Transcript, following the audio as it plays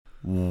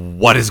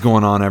What is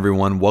going on,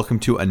 everyone? Welcome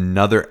to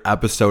another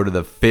episode of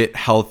the Fit,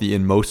 Healthy,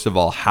 and most of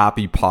all,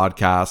 Happy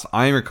podcast.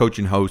 I am your coach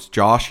and host,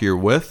 Josh, here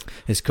with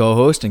his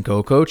co-host and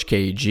co-coach,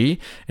 KG,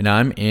 and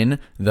I'm in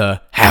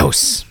the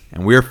house.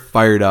 And we're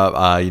fired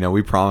up.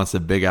 We promised a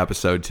big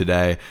episode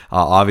today.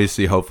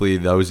 Obviously, hopefully,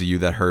 those of you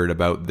that heard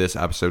about this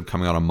episode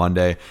coming out on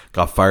Monday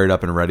got fired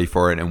up and ready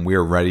for it, and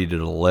we're ready to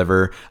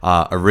deliver.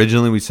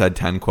 Originally, we said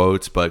 10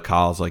 quotes, but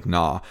Kyle's like,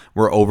 nah,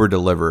 we're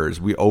over-deliverers.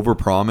 We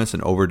over-promise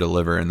and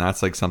over-deliver, and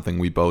that's like something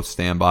we both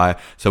stand by.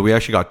 So we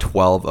actually got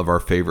 12 of our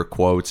favorite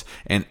quotes,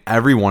 and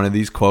every one of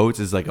these quotes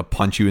is like a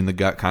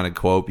punch-you-in-the-gut kind of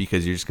quote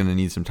because you're just going to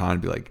need some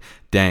time to be like,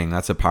 dang,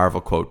 that's a powerful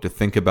quote to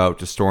think about,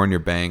 to store in your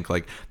bank.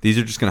 Like, these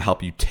are just going to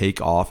help you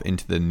take off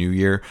into the new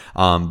year.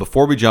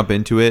 Before we jump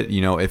into it,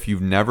 if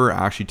you've never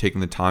actually taken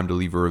the time to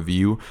leave a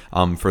review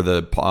for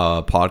the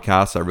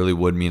podcast, that really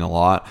would mean a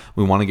lot.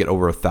 We want to get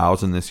over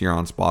 1,000 this year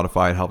on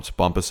Spotify. It helps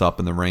bump us up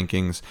in the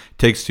rankings. It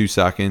takes 2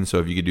 seconds, so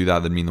if you could do that,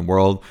 that'd mean the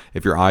world.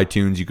 If you're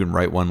iTunes, you can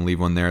write one, leave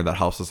one there. That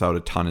helps us out a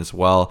ton as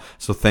well.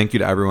 So thank you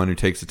to everyone who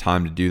takes the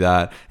time to do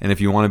that. And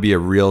if you want to be a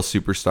real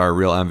superstar,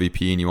 real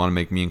MVP, and you want to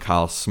make me and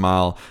Kyle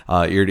smile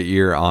ear to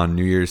ear on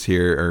New Year's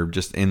here, or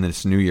just in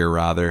this new year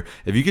rather,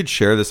 if you could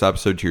share this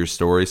episode to your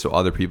story so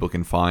other people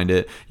can find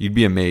it, you'd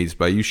be amazed.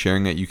 By you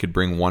sharing it, you could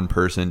bring one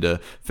person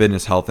to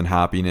fitness, health, and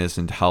happiness,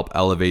 and to help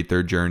elevate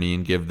their journey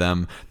and give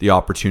them the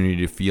opportunity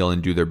to feel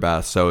and do their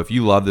best. So if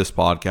you love this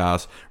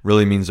podcast,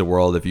 really means the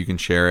world if you can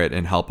share it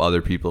and help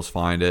other people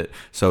find it.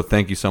 So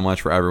thank you so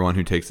much for everyone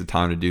who takes the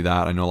time to do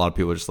that. I know a lot of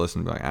people just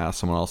listen and be like,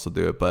 someone else will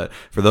do it. But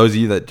for those of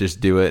you that just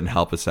do it and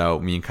help us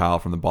out, me and Kyle,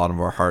 from the bottom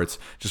of our hearts,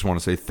 just want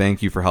to say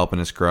thank you for helping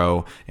us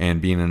grow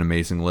and being an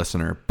amazing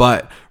listener.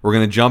 But we're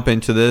going to jump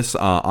into this.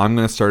 I'm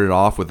going to start it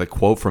off with a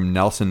quote from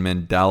Nelson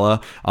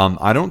Mandela.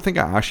 I don't think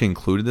I actually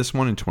included this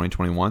one in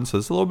 2021, so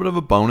it's a little bit of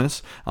a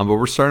bonus, but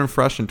we're starting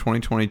fresh in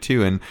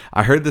 2022, and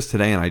I heard this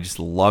today and I just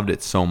loved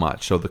it so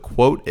much. So the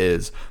quote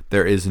is,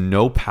 "There is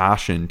no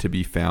passion to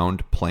be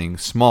found playing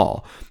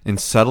small and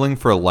settling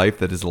for a life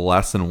that is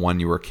less than one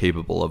you are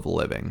capable of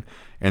living."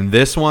 And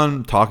this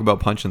one, talk about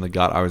punch in the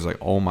gut, I was like,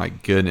 oh my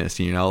goodness,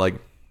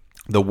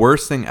 the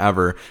worst thing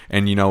ever.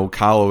 And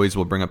Kyle always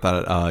will bring up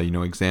that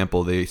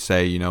example they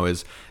say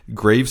is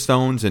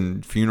gravestones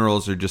and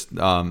funerals are just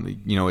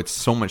it's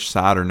so much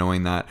sadder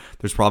knowing that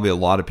there's probably a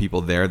lot of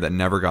people there that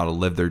never got to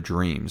live their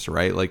dreams,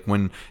 right? Like,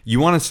 when you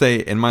want to say,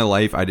 in my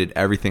life I did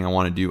everything I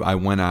want to do, I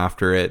went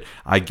after it,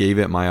 I gave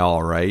it my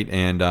all, right?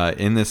 And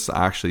in this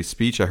actually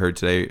speech I heard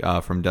today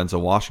from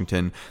Denzel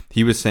Washington,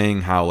 he was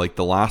saying how like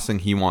the last thing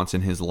he wants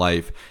in his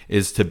life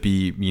is to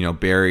be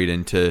buried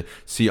and to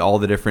see all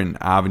the different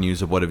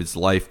avenues of what his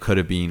life could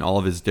have been, all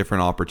of his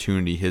different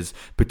opportunity, his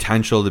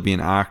potential to be an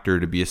actor,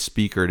 to be a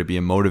speaker, to be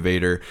a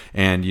motivator,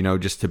 and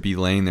just to be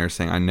laying there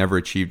saying, I never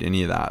achieved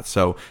any of that.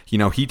 So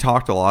he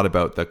talked a lot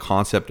about the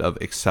concept of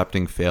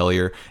accepting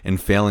failure and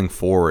failing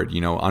forward,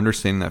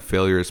 understanding that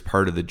failure is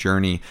part of the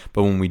journey,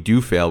 but when we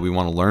do fail, we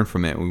want to learn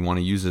from it, we want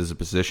to use it as a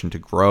position to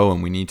grow,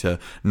 and we need to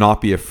not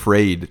be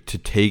afraid to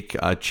take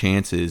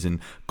chances and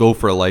go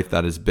for a life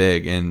that is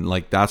big. And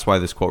that's why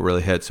this quote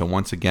really hit. So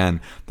once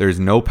again, there's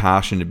no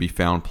passion to be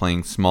found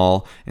playing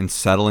small and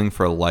settling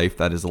for a life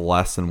that is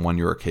less than one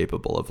you are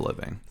capable of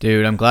living.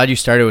 Dude, I'm glad you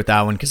started with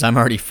that one because I'm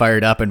already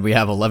fired up and we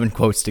have 11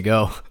 quotes to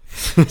go.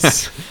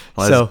 Let's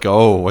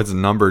go. What's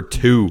number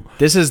 2?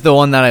 This is the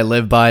one that I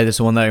live by. This is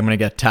the one that I'm going to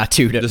get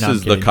tattooed. This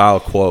is the Kyle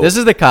quote. This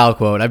is the Kyle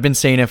quote. I've been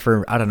saying it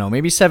for, I don't know,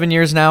 maybe 7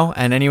 years now.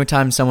 And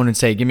anytime someone would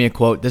say, give me a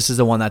quote, this is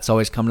the one that's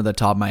always come to the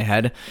top of my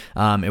head.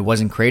 It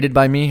wasn't created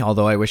by me,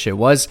 although I wish it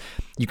was.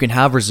 You can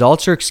have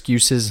results or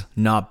excuses,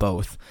 not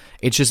both.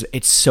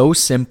 It's so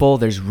simple.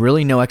 There's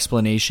really no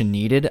explanation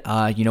needed.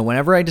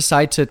 Whenever I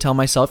decide to tell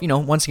myself,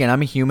 once again,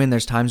 I'm a human.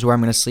 There's times where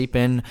I'm going to sleep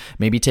in,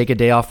 maybe take a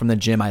day off from the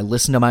gym. I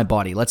listen to my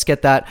body. Let's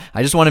get that.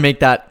 I just want to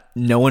make that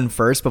known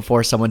first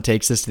before someone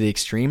takes this to the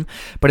extreme.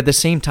 But at the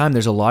same time,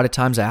 there's a lot of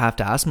times I have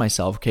to ask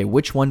myself, okay,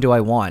 which one do I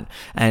want?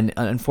 And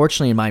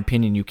unfortunately, in my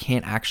opinion, you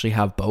can't actually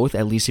have both,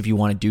 at least if you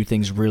want to do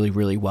things really,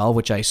 really well,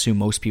 which I assume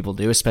most people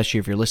do,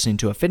 especially if you're listening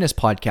to a fitness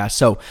podcast.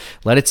 So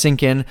let it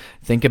sink in.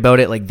 Think about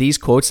it. Like, these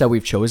quotes that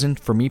we've chosen,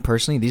 for me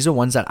personally, these are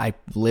ones that I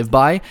live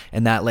by,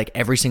 and that like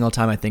every single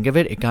time I think of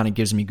it, it kind of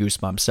gives me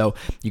goosebumps. So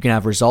you can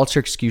have results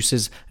or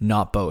excuses,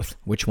 not both.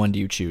 Which one do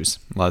you choose?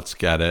 Let's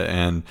get it.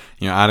 And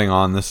adding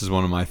on, this is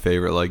one of my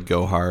favorite, like,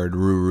 go hard,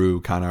 roo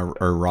kind of,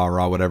 or rah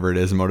rah, whatever it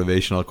is,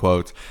 motivational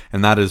quotes,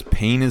 and that is,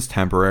 pain is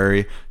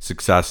temporary,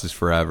 success is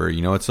forever.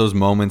 It's those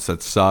moments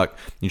that suck.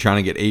 You're trying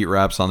to get 8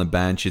 reps on the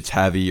bench, it's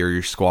heavy, or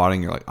you're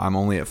squatting, you're like, I'm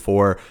only at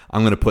 4,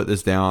 I'm going to put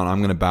this down, I'm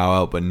going to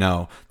bow out. But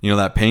no,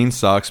 that pain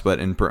sucks, but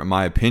in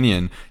my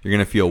opinion, you're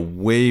going to feel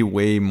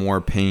way more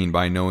pain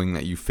by knowing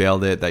that you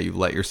failed it, that you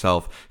let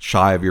yourself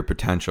shy of your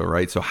potential,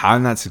 right? So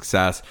having that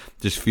success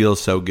just feels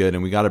so good,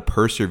 and we got to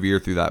persevere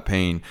through that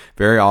pain.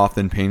 Very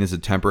often, pain is a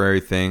temporary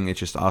thing. It's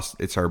just us,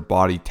 it's our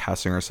body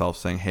testing ourselves,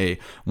 saying, hey,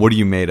 what are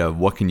you made of?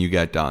 What can you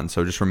get done?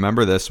 So just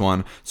remember this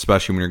one,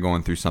 especially when you're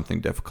going through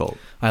something difficult.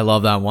 I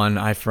love that one.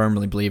 I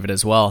firmly believe it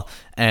as well.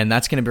 And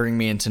that's going to bring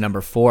me into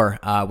number 4,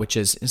 which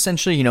is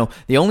essentially,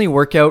 the only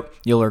workout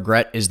you'll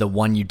regret is the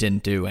one you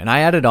didn't do. And I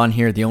added on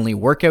here the only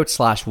workout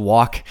 /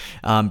 walk,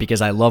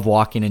 because I love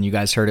walking, and you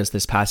guys heard us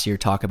this past year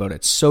talk about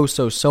it so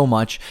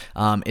much,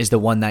 is the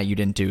one that you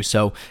didn't do.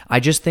 So I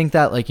just think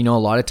that, like, a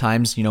lot of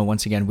times,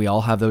 once again, we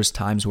all have those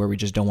times where we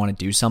just don't want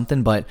to do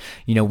something, but,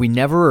 we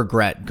never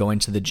regret going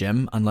to the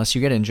gym unless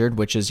you get injured,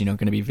 which is, going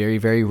to be very,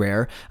 very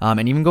rare.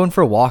 And even going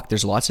for a walk,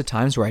 there's lots of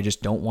times where I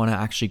just don't want to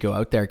actually go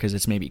out there because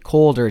it's maybe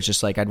cold, or it's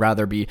just like I'd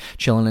rather be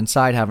chilling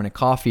inside, having a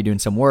coffee, doing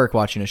some work,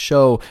 watching a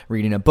show,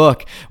 reading a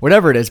book,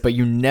 whatever it is, but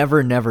you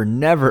never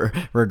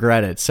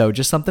regret it. So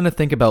just something to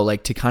think about,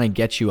 like, to kind of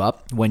get you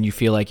up when you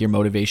feel like your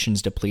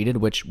motivation's depleted,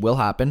 which will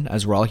happen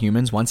as we're all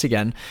humans once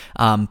again.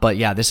 But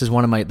yeah, this is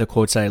one of the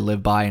quotes that I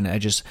live by. And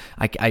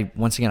I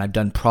once again, I've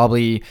done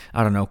probably,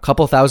 I don't know, a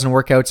couple thousand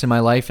workouts in my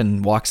life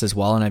and walks as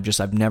well. And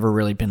I've never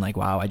really been like,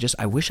 wow,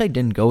 I wish I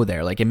didn't go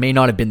there. Like, it may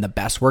not have been the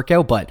best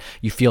workout, but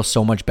you feel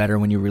so much better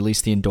when you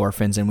release the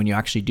endorphins and when you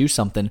actually do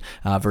something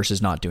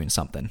versus not doing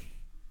something.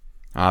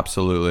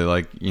 Absolutely.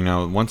 Like,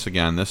 once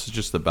again, this is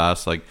just the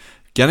best. Like,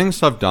 getting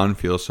stuff done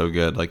feels so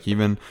good. Like,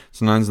 even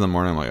sometimes in the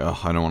morning, I'm like, oh,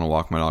 I don't want to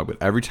walk my dog. But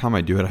every time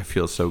I do it, I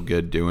feel so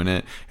good doing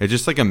it. It's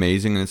just, like,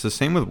 amazing. And it's the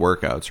same with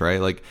workouts,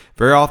 right? Like,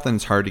 very often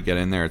it's hard to get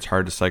in there. It's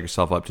hard to psych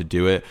yourself up to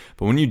do it.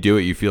 But when you do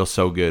it, you feel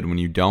so good. When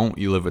you don't,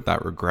 you live with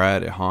that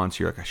regret. It haunts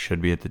you. You're like, I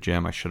should be at the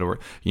gym. I should have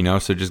worked.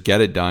 So just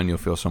get it done. You'll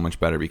feel so much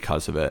better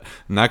because of it.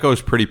 And that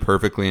goes pretty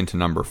perfectly into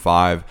number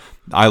 5.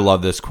 I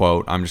love this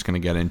quote. I'm just going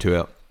to get into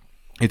it.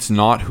 It's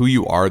not who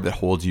you are that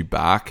holds you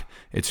back.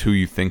 It's who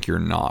you think you're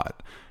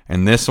not.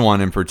 And this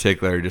one in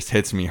particular just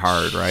hits me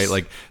hard, right?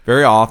 Like,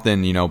 very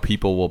often,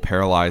 people will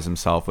paralyze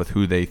themselves with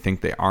who they think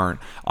they aren't.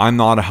 I'm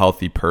not a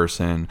healthy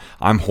person.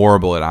 I'm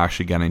horrible at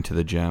actually getting to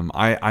the gym.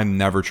 I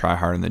never try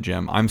hard in the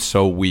gym. I'm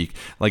so weak.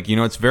 Like,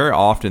 it's very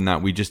often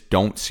that we just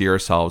don't see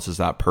ourselves as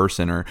that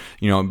person, or,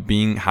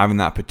 having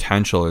that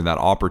potential or that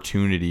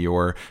opportunity,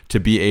 or to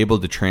be able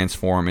to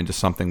transform into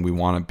something we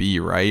want to be,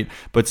 right?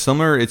 But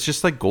similar, it's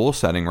just like goal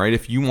setting, right?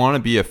 If you want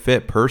to be a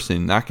fit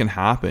person, that can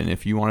happen.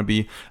 If you want to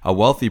be a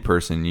wealthy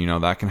person,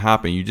 that can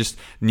happen. You just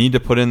need to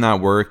put in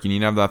that work. You need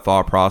to have that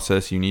thought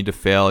process. You need to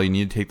fail. You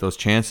need to take those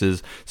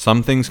chances.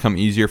 Some things come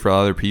easier for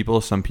other people.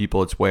 Some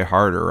people it's way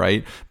harder,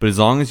 right? But as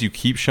long as you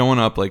keep showing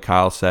up, like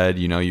Kyle said,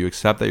 you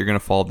accept that you're going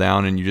to fall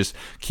down and you just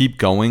keep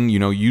going.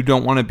 You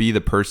don't want to be the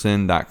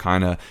person that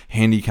kind of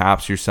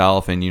handicaps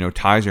yourself and,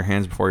 ties your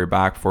hands before your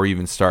back before you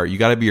even start. You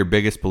got to be your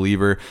biggest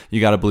believer.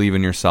 You got to believe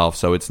in yourself.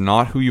 So it's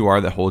not who you are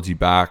that holds you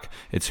back.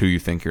 It's who you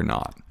think you're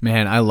not.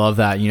 Man, I love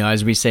that.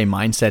 As we say,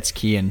 mindset's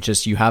key, and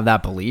just you have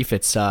that belief.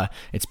 It's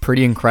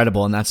pretty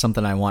incredible, and that's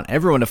something I want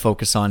everyone to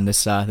focus on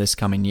this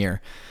coming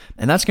year.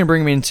 And that's going to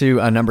bring me into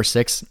number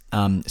 6.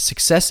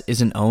 Success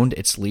isn't owned,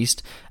 it's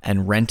leased,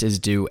 and rent is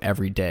due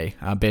every day,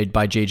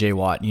 by JJ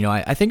Watt.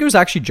 I think it was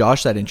actually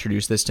Josh that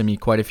introduced this to me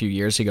quite a few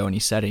years ago, and he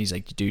said it. He's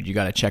like, dude, you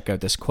got to check out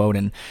this quote.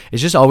 And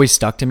it's just always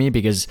stuck to me,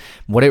 because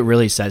what it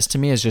really says to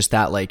me is just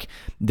that, like,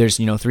 there's,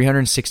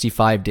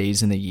 365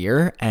 days in the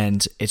year,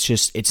 and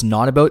it's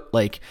not about,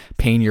 like,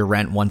 paying your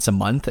rent once a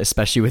month,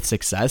 especially with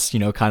success,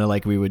 kind of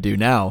like we would do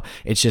now.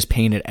 It's just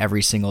paying it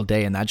every single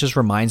day. And that just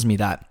reminds me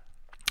that,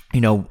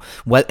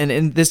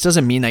 and this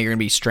doesn't mean that you're going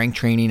to be strength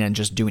training and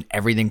just doing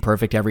everything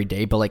perfect every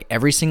day, but like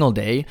every single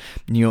day,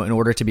 in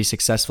order to be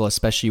successful,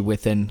 especially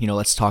within,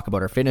 let's talk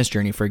about our fitness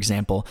journey, for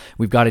example,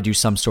 we've got to do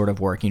some sort of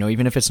work,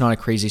 even if it's not a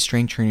crazy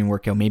strength training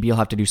workout, maybe you'll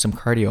have to do some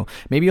cardio,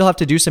 maybe you'll have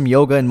to do some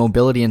yoga and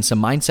mobility and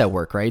some mindset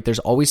work, right? There's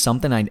always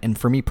something. And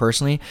for me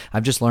personally,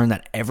 I've just learned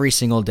that every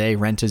single day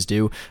rent is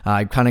due.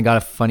 I kind of got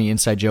a funny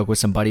inside joke with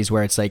some buddies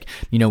where it's like,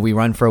 we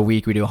run for a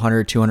week, we do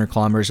 100, 200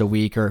 kilometers a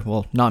week, or,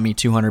 well, not me,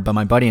 200, but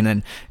my buddy. And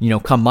then,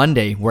 come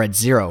Monday, we're at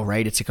 0,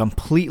 right? It's a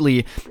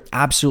completely,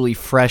 absolutely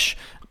fresh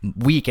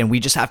week, and we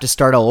just have to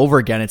start all over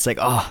again. It's like,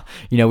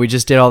 we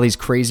just did all these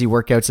crazy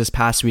workouts this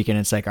past week, and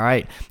it's like, all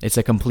right, it's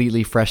a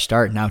completely fresh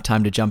start. Now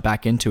time to jump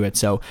back into it.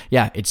 So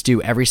yeah, it's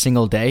due every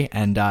single day,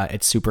 and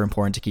it's super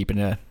important to keep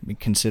into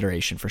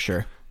consideration for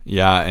sure.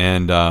 Yeah,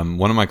 and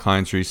one of my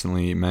clients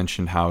recently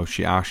mentioned how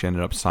she actually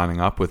ended up signing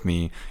up with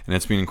me, and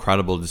it's been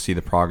incredible to see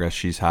the progress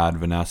she's had,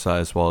 Vanessa,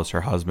 as well as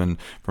her husband,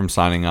 from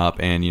signing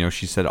up. And,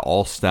 she said it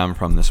all stemmed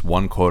from this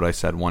one quote I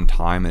said one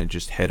time, and it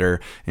just hit her,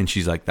 and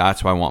she's like,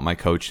 that's who I want my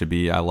coach to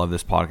be. I love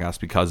this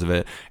podcast because of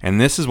it. And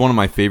this is one of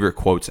my favorite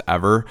quotes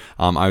ever.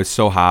 I was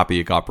so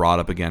happy it got brought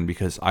up again,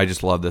 because I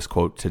just love this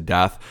quote to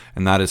death,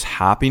 and that is,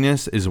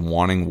 happiness is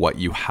wanting what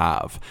you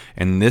have.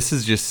 And this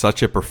is just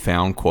such a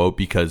profound quote,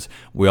 because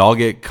we all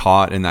get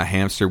caught in that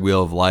hamster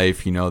wheel of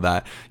life,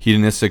 that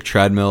hedonistic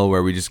treadmill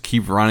where we just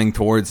keep running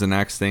towards the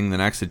next thing, the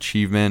next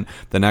achievement,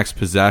 the next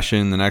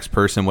possession, the next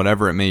person,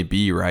 whatever it may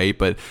be, right?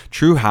 But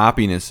true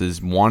happiness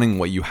is wanting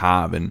what you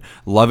have and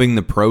loving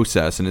the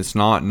process. And it's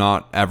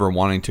not ever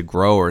wanting to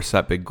grow or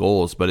set big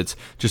goals, but it's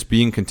just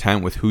being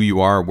content with who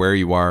you are, where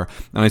you are.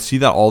 And I see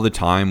that all the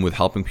time with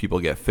helping people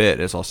get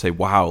fit, is I'll say,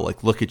 wow,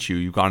 like, look at you,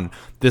 you've gotten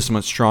this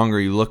much stronger,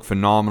 you look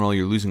phenomenal,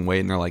 you're losing weight.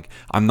 And they're like,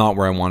 I'm not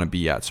where I want to be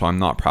yet, so I'm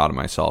not proud of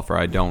myself, or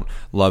I don't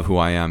love who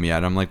I am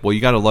yet. I'm like, well,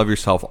 you got to love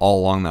yourself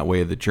all along that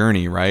way of the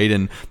journey, right?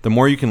 And the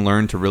more you can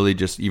learn to really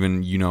just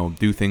even,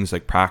 do things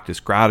like practice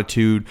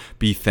gratitude,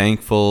 be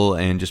thankful,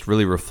 and just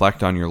really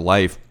reflect on your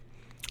life.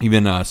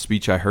 Even a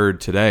speech I heard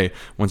today,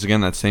 once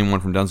again, that same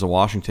one from Denzel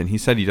Washington, he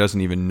said he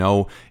doesn't even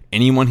know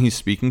anyone he's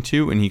speaking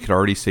to, and he could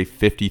already say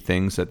 50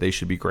 things that they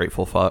should be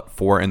grateful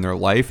for in their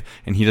life,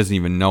 and he doesn't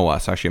even know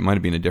us. Actually, it might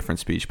have been a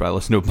different speech, but I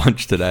listened to a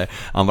bunch today.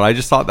 But I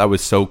just thought that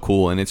was so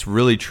cool, and it's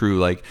really true.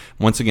 Like,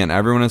 once again,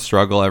 everyone has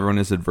struggle, everyone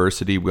has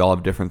adversity. We all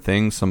have different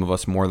things, some of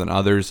us more than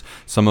others.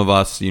 Some of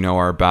us,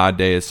 our bad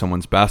day is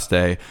someone's best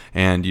day,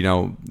 and,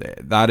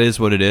 that is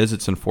what it is.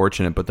 It's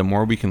unfortunate, but the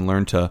more we can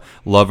learn to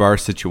love our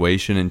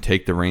situation and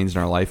take the reins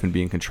in our life and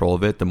be in control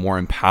of it, the more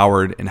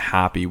empowered and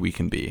happy we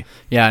can be.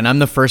 Yeah, and I'm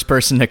the first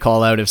person to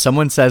call out if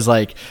someone says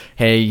like,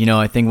 hey,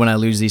 I think when I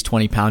lose these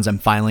 20 pounds, I'm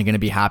finally going to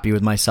be happy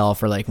with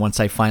myself, or like once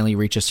I finally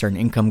reach a certain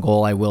income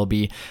goal, I will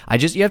be.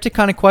 You have to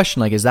kind of question,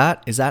 like, is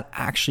that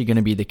actually going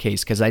to be the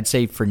case? Because I'd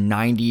say for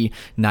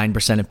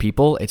 99% of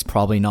people, it's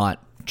probably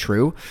not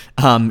true.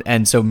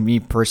 And so me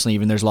personally,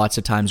 even there's lots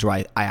of times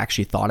where I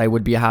actually thought I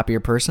would be a happier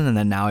person, and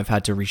then now I've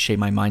had to reshape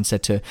my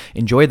mindset to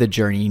enjoy the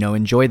journey,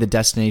 enjoy the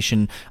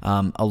destination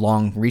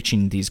along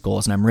reaching these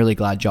goals. And I'm really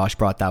glad Josh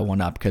brought that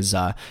one up, because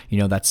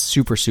that's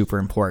super, super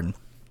important.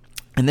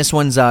 And this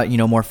one's,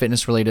 more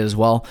fitness related as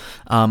well.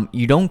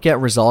 You don't get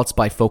results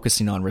by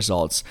focusing on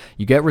results.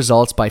 You get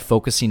results by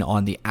focusing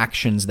on the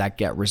actions that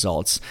get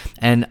results.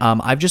 And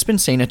I've just been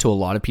saying it to a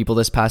lot of people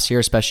this past year,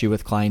 especially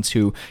with clients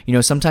who,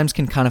 sometimes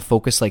can kind of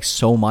focus like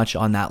so much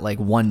on that like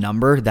one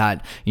number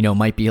that,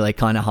 might be like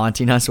kind of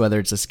haunting us, whether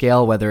it's a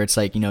scale, whether it's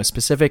like,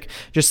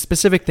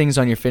 specific things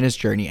on your fitness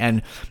journey.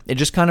 And it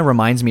just kind of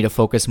reminds me to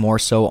focus more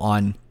so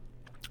on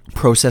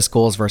process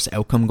goals versus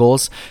outcome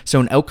goals. So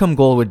an outcome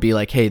goal would be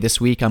like, hey,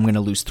 this week I'm going to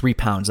lose 3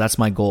 pounds. That's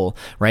my goal,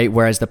 right?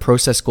 Whereas the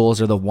process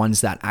goals are the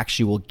ones that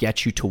actually will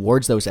get you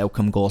towards those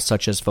outcome goals,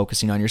 such as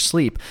focusing on your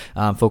sleep,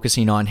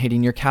 focusing on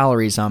hitting your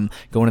calories,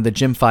 going to the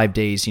gym 5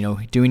 days,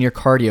 doing your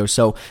cardio.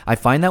 So I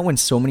find that when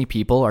so many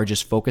people are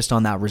just focused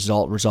on that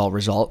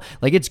result,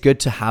 like it's good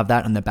to have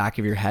that on the back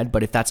of your head.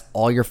 But if that's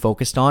all you're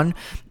focused on,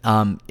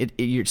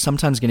 you're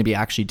sometimes going to be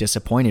actually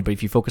disappointed. But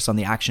if you focus on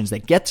the actions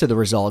that get to the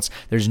results,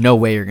 there's no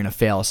way you're going to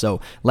fail. So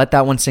let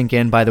that one sink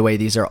in. By the way,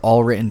 these are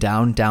all written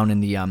down in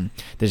the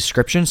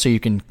description, so you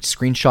can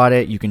screenshot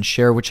it, you can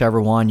share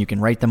whichever one, you can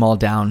write them all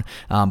down.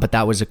 But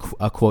that was a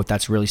quote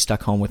that's really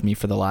stuck home with me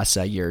for the last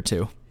year or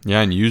two.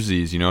 Yeah, and use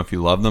these. If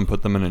you love them,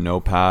 put them in a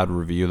notepad,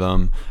 review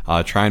them.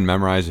 Try and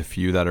memorize a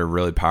few that are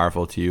really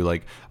powerful to you.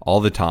 Like all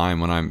the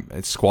time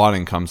when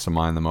squatting comes to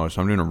mind the most.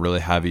 I'm doing a really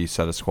heavy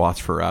set of squats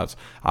for reps.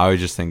 I always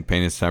just think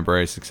pain is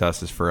temporary,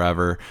 success is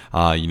forever.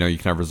 You can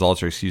have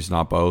results or excuses,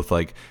 not both.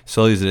 Like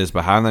silly as it is,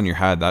 but having that in your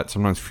head, that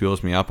sometimes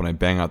fuels me up when I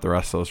bang out the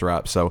rest of those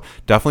reps. So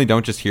definitely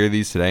don't just hear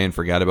these today and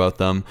forget about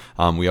them.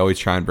 We always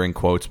try and bring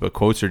quotes, but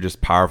quotes are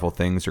just powerful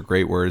things. They're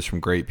great words from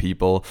great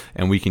people,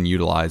 and we can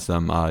utilize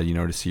them,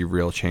 to see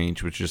real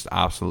change, which is just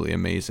absolutely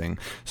amazing.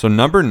 So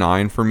number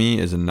 9 for me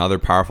is another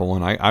powerful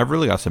one. I've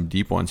really got some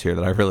deep ones here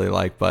that I really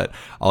like, but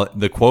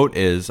the quote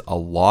is, a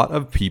lot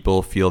of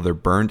people feel they're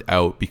burned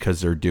out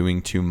because they're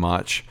doing too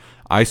much.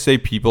 I say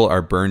people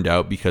are burned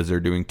out because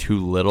they're doing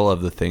too little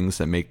of the things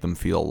that make them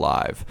feel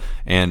alive.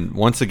 And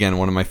once again,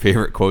 one of my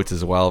favorite quotes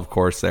as well, of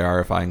course they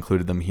are if I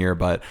included them here,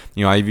 but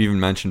I've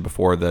even mentioned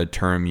before the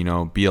term,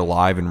 be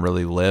alive and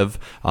really live.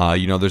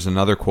 There's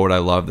another quote I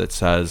love that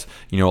says,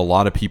 a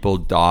lot of people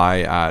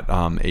die at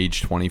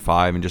age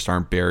 25 and just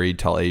aren't buried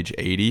till age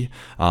 80.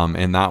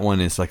 And that one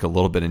is like a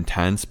little bit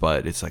intense,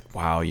 but it's like,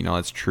 wow,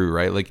 it's true,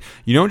 right? Like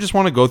you don't just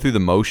want to go through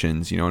the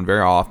motions, and very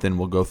often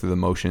we'll go through the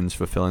motions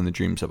fulfilling the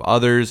dreams of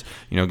others,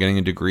 getting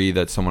a degree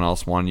that someone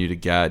else wanted you to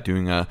get,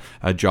 doing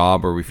a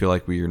job where we feel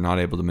like we are not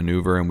able to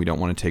maneuver and we don't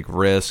want to take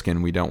risk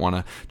and we don't want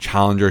to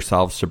challenge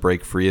ourselves to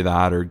break free of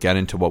that or get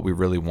into what we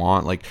really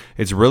want. Like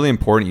it's really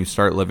important you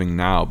start living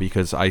now,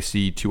 because I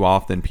see too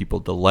often people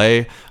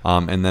delay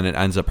and then it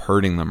ends up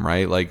hurting them,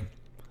 right? Like,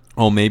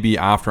 oh, maybe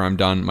after I'm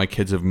done, my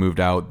kids have moved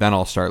out, then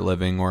I'll start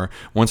living, or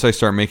once I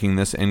start making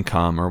this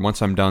income, or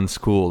once I'm done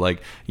school.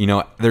 Like,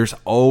 there's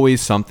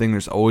always something,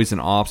 there's always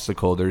an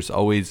obstacle, there's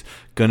always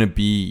gonna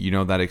be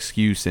that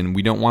excuse, and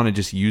we don't want to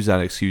just use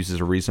that excuse as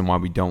a reason why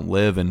we don't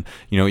live. And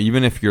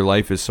even if your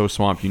life is so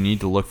swamped, you need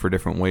to look for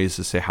different ways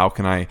to say, how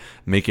can I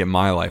make it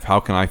my life? How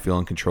can I feel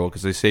in control?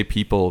 Because they say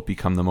people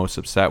become the most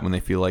upset when they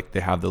feel like they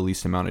have the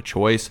least amount of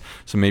choice.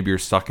 So maybe you're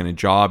stuck in a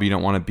job you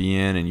don't want to be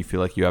in and you feel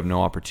like you have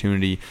no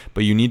opportunity,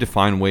 but you need to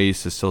find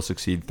ways to still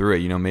succeed through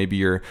it. Maybe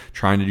you're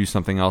trying to do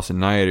something else at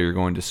night, or you're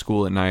going to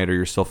school at night, or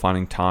you're still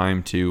finding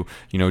time to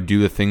do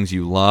the things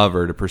you love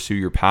or to pursue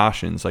your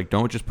passions. Like,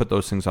 don't just put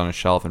those things on a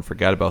shelf and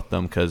forget about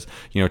them, because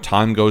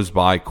time goes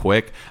by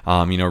quick.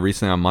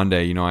 Recently on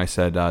Monday, I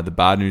said the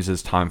bad news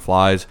is time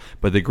flies,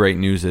 but the great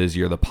news is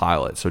you're the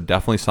pilot. So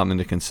definitely something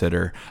to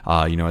consider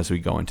as we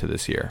go into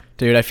this year.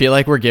 Dude, I feel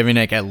like we're giving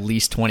like at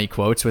least 20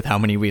 quotes with how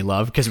many we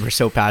love, because we're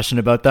so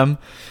passionate about them.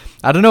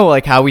 I don't know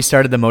like how we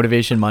started the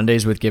Motivation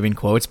Mondays with giving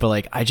quotes, but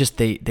like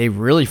they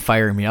really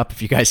fire me up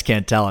if you guys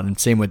can't tell. And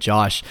same with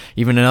Josh.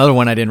 Even another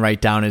one I didn't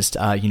write down is,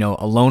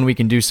 alone we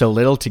can do so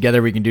little,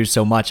 together we can do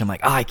so much. I'm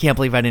like, I can't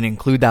believe I didn't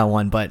include that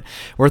one, but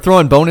we're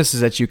throwing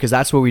bonuses at you because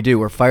that's what we do.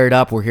 We're fired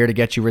up. We're here to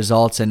get you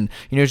results and,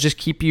 just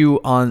keep you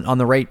on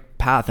the right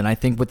path. And I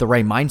think with the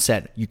right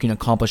mindset, you can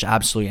accomplish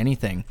absolutely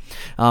anything.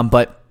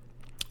 But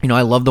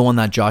I love the one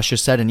that Josh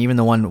just said, and even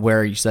the one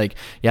where he's like,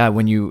 yeah,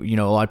 when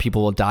a lot of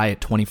people will die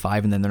at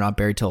 25 and then they're not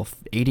buried till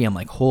 80. I'm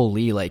like,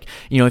 holy, like,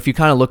 if you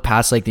kind of look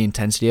past like the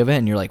intensity of it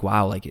and you're like,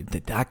 wow, like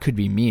that could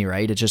be me,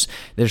 right? It's just,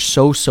 they're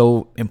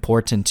so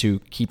important to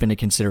keep into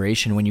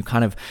consideration when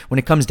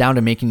it comes down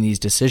to making these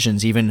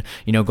decisions, even,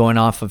 going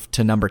off of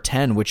to number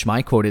 10, which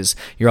my quote is,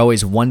 you're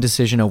always one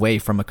decision away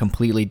from a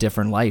completely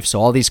different life. So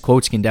all these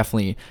quotes can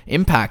definitely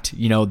impact,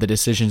 the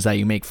decisions that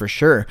you make for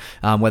sure.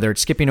 Whether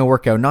it's skipping a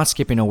workout, not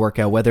skipping a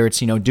workout, whether it's,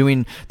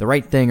 doing the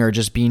right thing or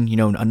just being,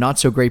 a not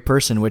so great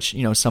person, which,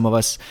 some of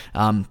us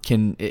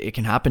can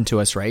happen to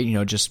us, right?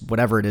 Just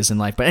whatever it is in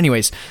life. But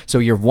anyways, so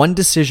you're one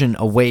decision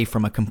away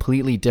from a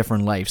completely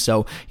different life.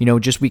 So,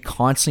 we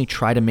constantly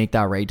try to make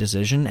that right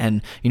decision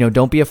and,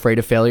 don't be afraid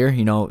of failure.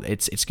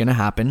 It's going to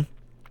happen.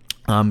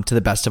 To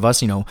the best of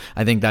us,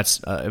 I think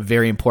that's a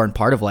very important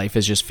part of life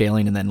is just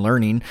failing and then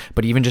learning.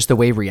 But even just the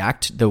way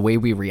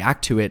we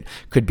react to it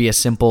could be a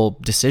simple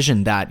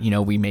decision that,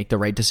 we make the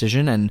right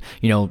decision and,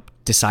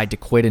 decide to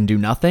quit and do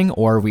nothing,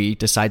 or we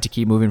decide to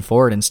keep moving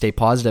forward and stay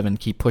positive and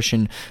keep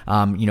pushing,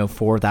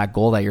 for that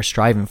goal that you're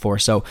striving for.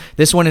 So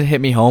this one, it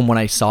hit me home when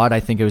I saw it. I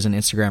think it was an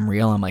Instagram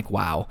reel. I'm like,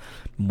 wow,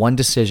 one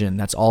decision.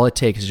 That's all it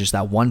takes is just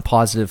that one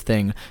positive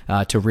thing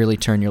to really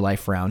turn your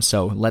life around.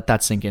 So let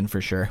that sink in for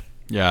sure.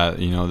 Yeah,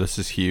 this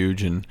is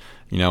huge. And,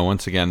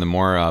 once again, the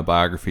more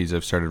biographies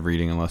I've started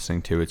reading and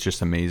listening to, it's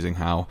just amazing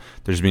how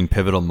there's been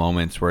pivotal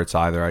moments where it's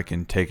either I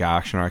can take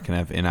action or I can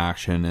have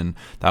inaction. And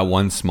that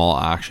one small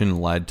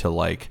action led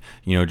to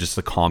just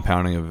the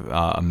compounding of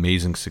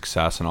amazing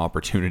success and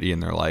opportunity in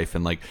their life.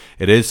 And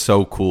it is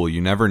so cool.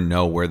 You never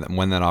know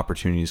when that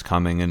opportunity is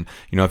coming. And,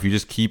 if you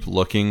just keep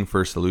looking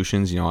for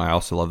solutions, I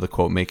also love the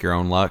quote, make your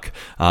own luck,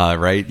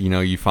 right?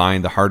 You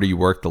find the harder you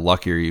work, the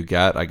luckier you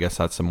get. I guess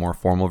that's a more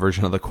formal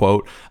version of the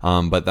quote.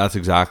 But that's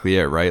exactly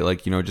it, right?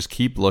 Just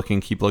keep looking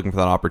for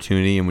that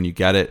opportunity. And when you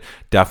get it,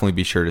 definitely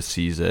be sure to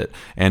seize it.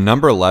 And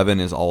number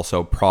 11 is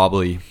also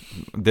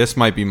this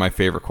might be my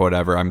favorite quote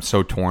ever. I'm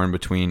so torn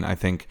between, I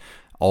think,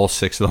 all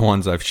 6 of the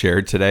ones I've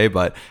shared today,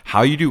 but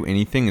how you do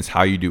anything is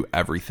how you do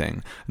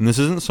everything. And this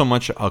isn't so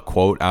much a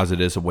quote as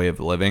it is a way of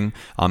living.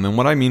 And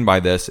what I mean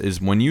by this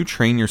is when you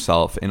train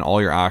yourself in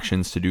all your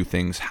actions to do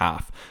things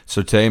half.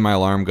 So today my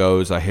alarm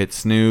goes, I hit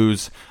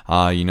snooze,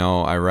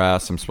 I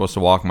rest, I'm supposed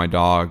to walk my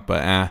dog,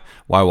 but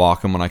why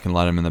walk him when I can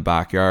let him in the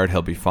backyard?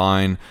 He'll be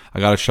fine. I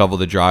got to shovel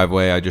the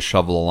driveway. I just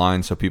shovel the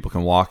line so people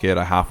can walk it.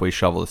 I halfway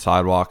shovel the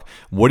sidewalk.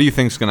 What do you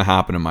think is going to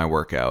happen in my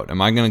workout?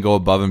 Am I going to go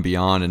above and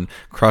beyond and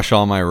crush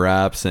all my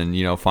reps and,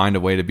 find a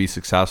way to be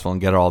successful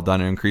and get it all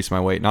done and increase my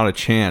weight? Not a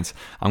chance.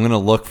 I'm going to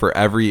look for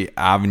every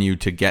avenue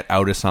to get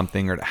out of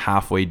something or to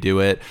halfway do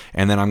it.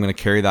 And then I'm going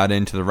to carry that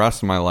into the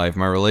rest of my life,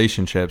 my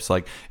relationships,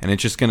 and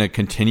it's just going to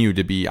continue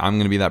to be, I'm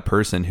going to be that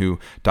person who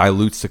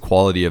dilutes the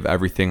quality of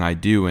everything I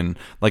do. And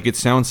it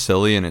sounds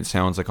silly and it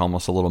sounds like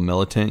almost a little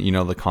militant,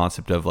 the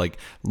concept of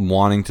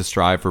wanting to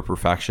strive for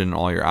perfection in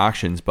all your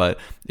actions, but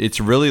it's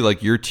really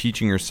you're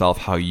teaching yourself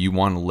how you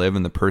want to live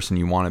and the person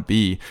you want to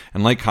be.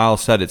 And like Kyle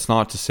said, it's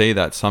not to say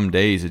that some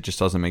days it just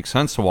doesn't make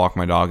sense to walk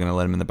my dog and I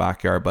let him in the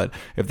backyard, but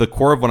if the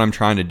core of what I'm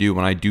trying to do,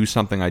 when I do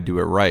something, I do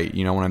it right.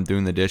 When I'm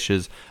doing the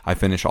dishes, I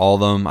finish all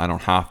of them. I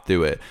don't have to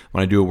do it.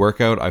 When I do a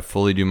workout, I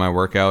fully do my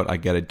workout. I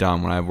get it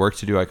done. When I have work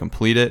to do, I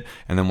complete it.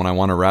 And then when I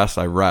want to rest,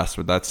 I rest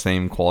with that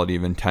same quality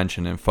of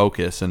intention and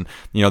focus. And,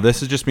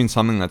 this has just been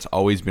something that's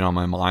always been on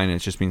my mind.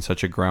 It's just been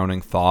such a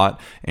grounding thought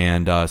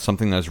and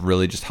something that's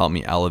really just helped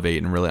me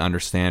elevate and really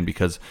understand,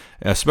 because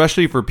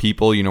especially for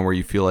people, where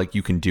you feel like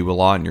you can do a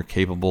lot and you're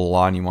capable of a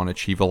lot and you want to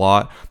achieve a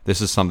lot,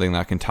 this is something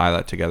that can tie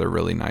that together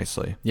really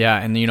nicely.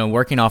 Yeah. And,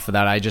 working off of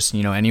that, I just,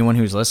 anyone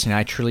who's listening,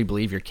 I truly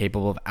believe you're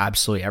capable of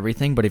absolutely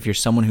everything. But if you're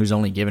someone who's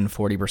only given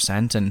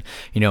 40% and,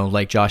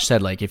 like Josh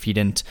said, if he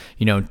didn't,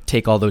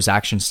 take all those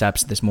action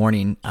steps this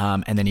morning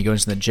and then he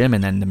goes to the gym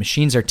and then the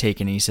machines are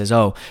taken and he says,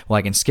 oh, well,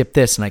 I can skip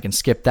this and I can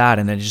skip that.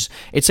 And then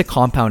it's a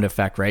compound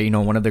effect, right?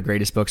 One of the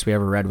greatest books we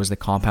ever read was The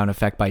Compound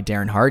Effect by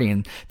Darren Hardy.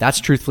 And that's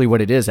truthfully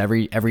what it is.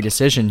 Every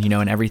decision,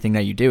 and everything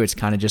that you do, it's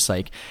kind of just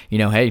hey,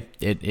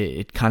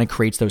 it kind of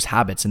creates those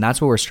habits. And that's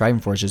what we're striving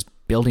for, is just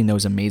building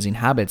those amazing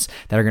habits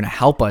that are going to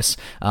help us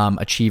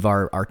achieve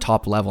our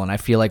top level. And I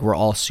feel like we're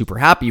all super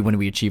happy when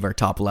we achieve our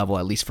top level,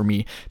 at least for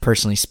me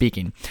personally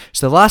speaking.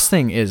 So the last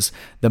thing is,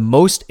 the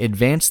most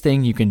advanced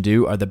thing you can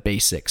do are the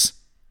basics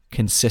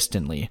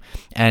consistently.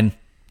 And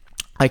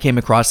I came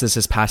across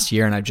this past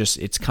year, and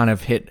it's kind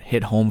of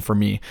hit home for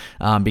me,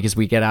 because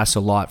we get asked a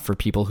lot for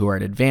people who are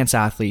advanced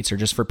athletes, or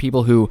just for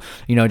people who,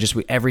 just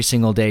every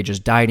single day,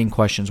 just dieting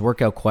questions,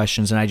 workout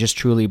questions. And I just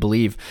truly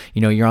believe,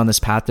 you're on this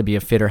path to be a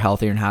fitter,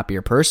 healthier, and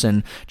happier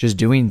person, just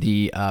doing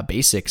the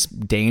basics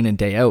day in and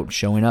day out,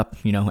 showing up,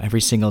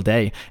 every single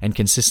day and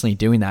consistently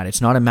doing that.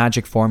 It's not a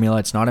magic formula.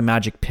 It's not a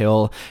magic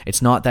pill.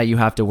 It's not that you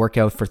have to work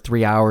out for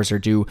 3 hours or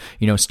do,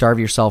 starve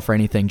yourself or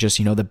anything. Just,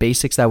 the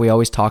basics that we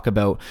always talk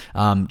about,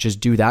 just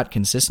do that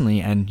consistently,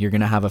 and you're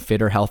going to have a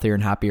fitter, healthier,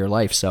 and happier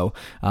life. So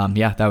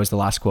that was the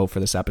last quote for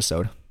this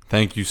episode.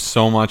 Thank you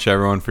so much,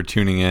 everyone, for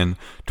tuning in.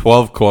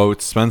 12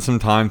 quotes. Spend some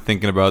time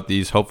thinking about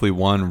these. Hopefully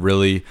one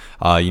really,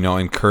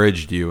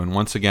 encouraged you. And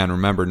once again,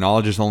 remember,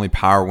 knowledge is only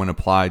power when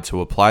applied. So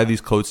apply these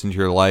quotes into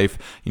your life.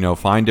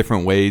 Find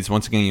different ways.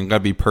 Once again, you don't got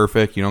to be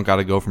perfect. You don't got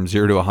to go from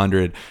 0 to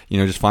 100.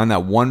 Just find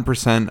that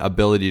 1%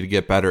 ability to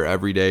get better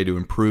every day, to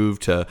improve,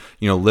 to,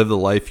 live the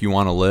life you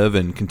want to live,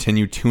 and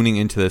continue tuning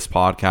into this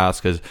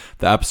podcast, because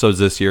the episodes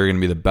this year are going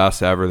to be the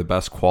best ever, the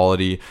best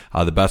quality,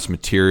 the best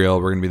material.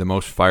 We're going to be the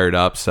most fired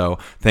up. So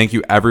thank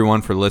you,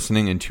 everyone, for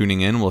listening and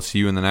tuning in. We'll see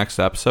you in the next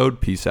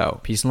episode. Peace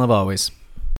out. Peace and love always.